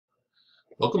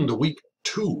Welcome to week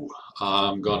 2.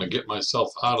 I'm going to get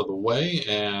myself out of the way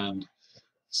and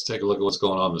let's take a look at what's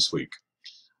going on this week.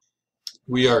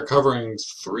 We are covering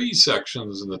 3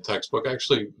 sections in the textbook,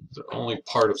 actually only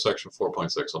part of section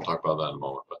 4.6. I'll talk about that in a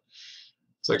moment. But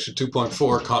section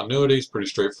 2.4, continuity, is pretty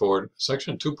straightforward.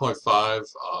 Section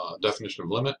 2.5, definition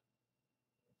of limit.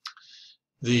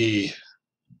 This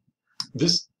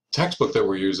textbook that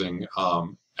we're using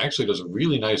actually does a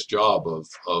really nice job of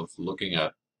looking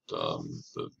at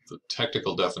the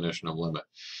technical definition of limit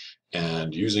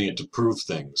and using it to prove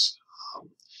things.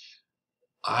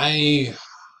 I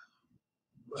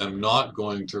am not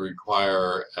going to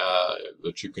require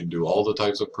that you can do all the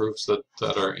types of proofs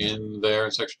that are in there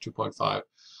in section 2.5,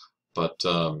 but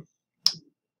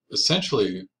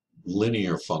essentially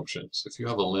linear functions. If you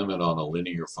have a limit on a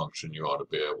linear function, you ought to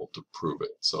be able to prove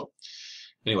it. So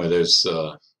anyway, there's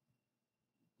a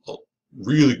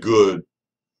really good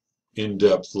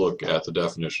in-depth look at the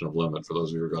definition of limit for those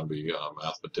of you who are going to be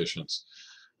mathematicians.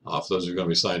 For those of you who are going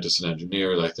to be scientists and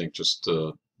engineers, I think just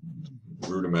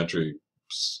rudimentary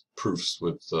proofs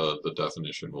with the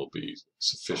definition will be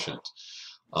sufficient.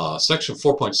 Section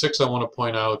 4.6 I want to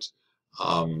point out,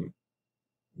 I'm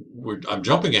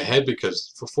jumping ahead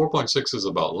because for 4.6 is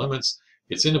about limits.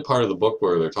 It's in a part of the book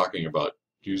where they're talking about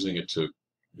using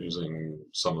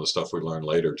some of the stuff we learn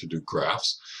later to do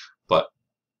graphs, but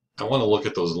I want to look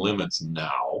at those limits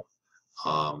now.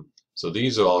 So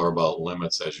these are about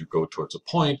limits as you go towards a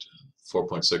point.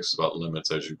 4.6 is about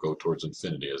limits as you go towards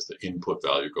infinity. As the input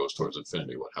value goes towards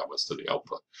infinity, what happens to the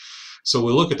output? So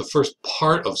we'll look at the first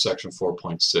part of section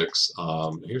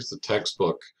 4.6. Here's the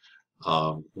textbook,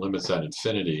 limits at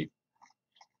infinity.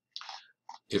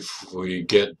 If we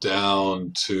get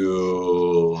down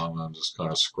to, I'm just going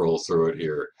to scroll through it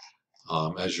here.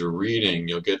 As you're reading,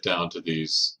 you'll get down to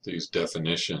these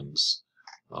definitions.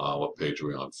 What page are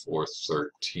we on?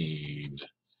 413.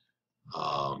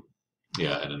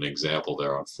 Yeah, and an example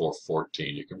there on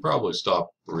 414. You can probably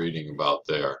stop reading about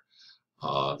there.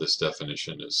 This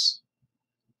definition is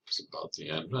about the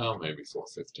end. Well, maybe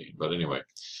 415. But anyway,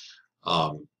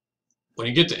 when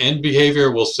you get to end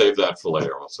behavior, we'll save that for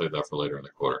later. We'll save that for later in the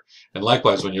quarter. And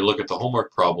likewise, when you look at the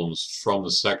homework problems from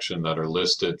the section that are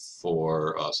listed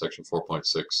for section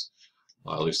 4.6,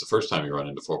 at least the first time you run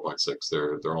into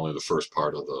 4.6, they're only the first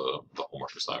part of the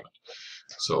homework assignment.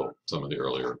 So some of the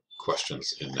earlier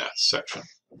questions in that section.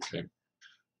 Okay.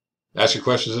 Ask your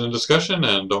questions in the discussion,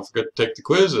 and don't forget to take the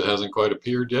quiz. It hasn't quite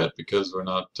appeared yet because we're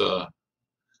not.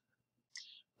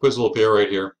 Quiz will appear right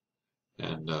here,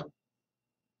 and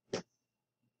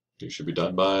you should be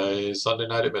done by Sunday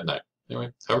night at midnight. Anyway,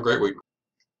 have a great week.